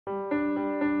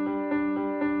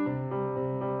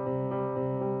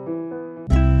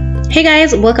Hey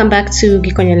guys, welcome back to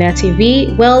Gikonyolea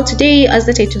TV. Well, today, as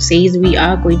the title says, we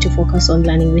are going to focus on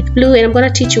learning with Blue, and I'm going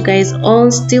to teach you guys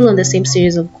still on the same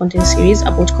series of content series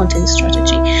about content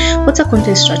strategy. What's a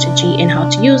content strategy and how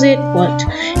to use it, what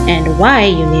and why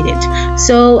you need it.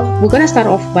 So we're going to start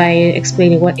off by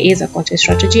explaining what is a content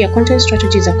strategy. A content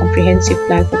strategy is a comprehensive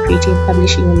plan for creating,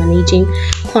 publishing, and managing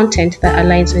content that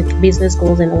aligns with business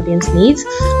goals and audience needs.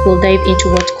 We'll dive into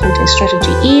what content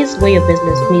strategy is, where your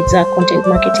business needs a content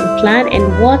marketing plan,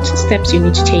 and what steps you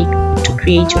need to take to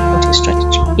create your content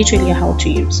strategy, literally how to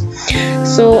use.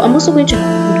 So I'm also going to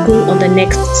go on the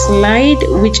next slide,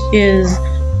 which is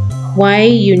why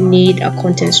you need a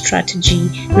content strategy.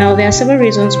 Now, there are several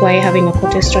reasons why having a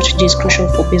content strategy is crucial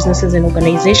for businesses and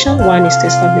organizations. One is to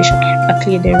establish a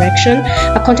clear direction.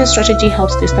 A content strategy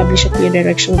helps to establish a clear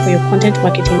direction for your content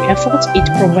marketing efforts. It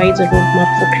provides a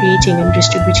roadmap for creating and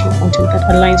distributing content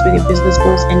that aligns with your business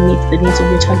goals and meets the needs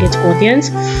of your target audience.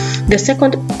 The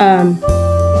second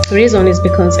reason is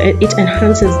because it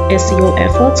enhances SEO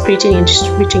efforts. Creating and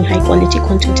distributing high quality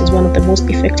content is one of the most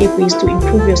effective ways to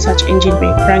improve your search engine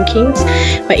rankings.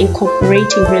 By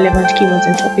incorporating relevant keywords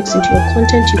and topics into your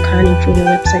content, you can improve your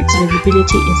website's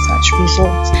visibility in search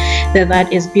results.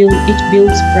 It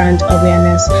builds brand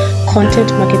awareness. Content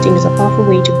marketing is a powerful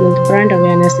way to build brand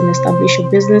awareness and establish your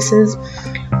business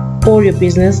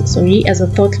as a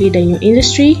thought leader in your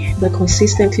industry by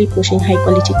consistently pushing high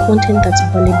quality content that's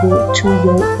valuable to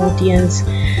your audience.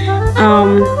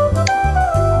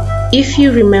 If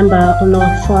you remember on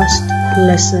our first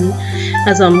lesson,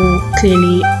 as I'm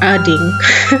clearly adding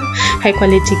high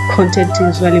quality content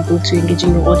is valuable to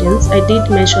engaging your audience, I did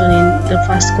mention in the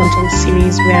first content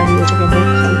series where we were talking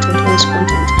about content, host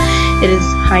content. It is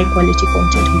high quality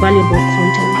content, valuable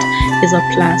content is a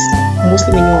plus,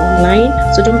 mostly when you're online.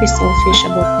 So don't be selfish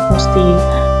about posting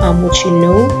what you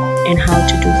know and how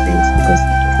to do things, because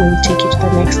it will take you to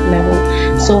the next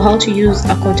level. So how to use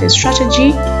a content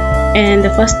strategy, and the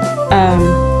first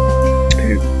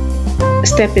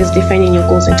step is defining your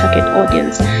goals and target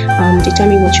audience.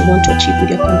 Determine what you want to achieve with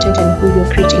your content and who you're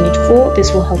creating it for.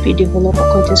 This will help you develop a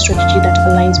content strategy that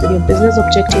aligns with your business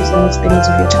objectives and meets the needs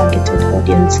of your targeted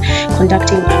audience.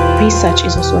 Conducting research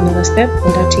is also another step.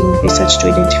 Conducting research to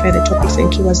identify the topics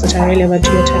and keywords that are relevant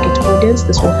to your target audience.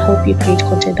 This will help you create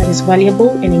content that is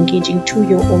valuable and engaging to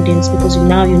your audience, because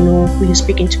now you know who you're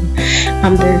speaking to.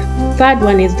 The third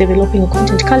one is developing a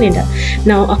content calendar.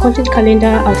 Now, a content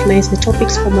calendar outlines the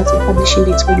topics, formats, and publishing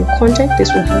dates for your content.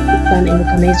 This will help you plan and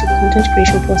organize your content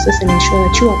creation process and ensure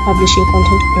that you are publishing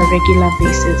content on a regular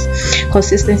basis.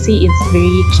 Consistency is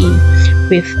very key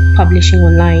with publishing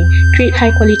online. Create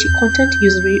high quality content.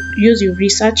 Use your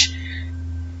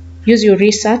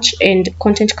research and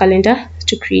content calendar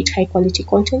to create high quality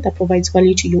content that provides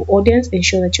value to your audience.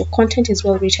 Ensure that your content is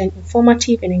well written,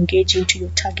 informative, and engaging to your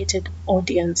targeted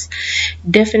audience.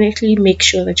 Definitely make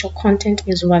sure that your content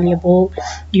is valuable,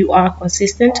 you are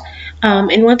consistent.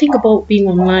 And one thing about being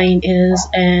online is,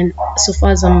 and so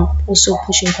far as I'm also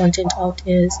pushing content out,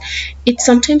 is it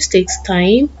sometimes takes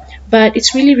time, but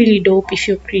it's really dope if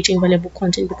you're creating valuable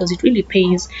content, because it really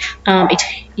pays.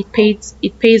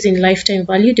 It pays in lifetime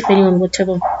value, depending on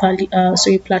whatever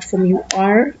platform you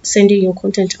are sending your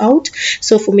content out.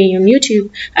 So for me on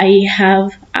YouTube, I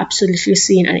have absolutely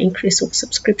seen an increase of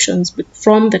subscriptions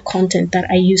from the content that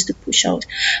I used to push out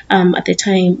at the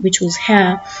time, which was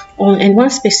hair. And one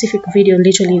specific video,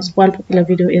 one popular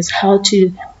video, is how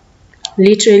to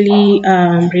literally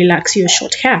relax your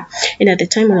short hair. And at the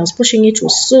time when I was pushing it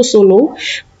was so low.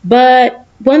 But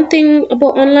one thing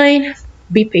about online,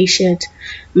 be patient.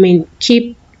 I mean,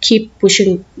 keep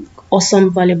pushing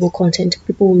awesome valuable content.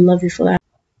 People will love you for that.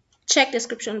 Check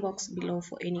description box below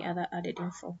for any other added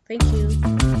info. Thank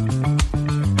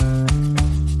you.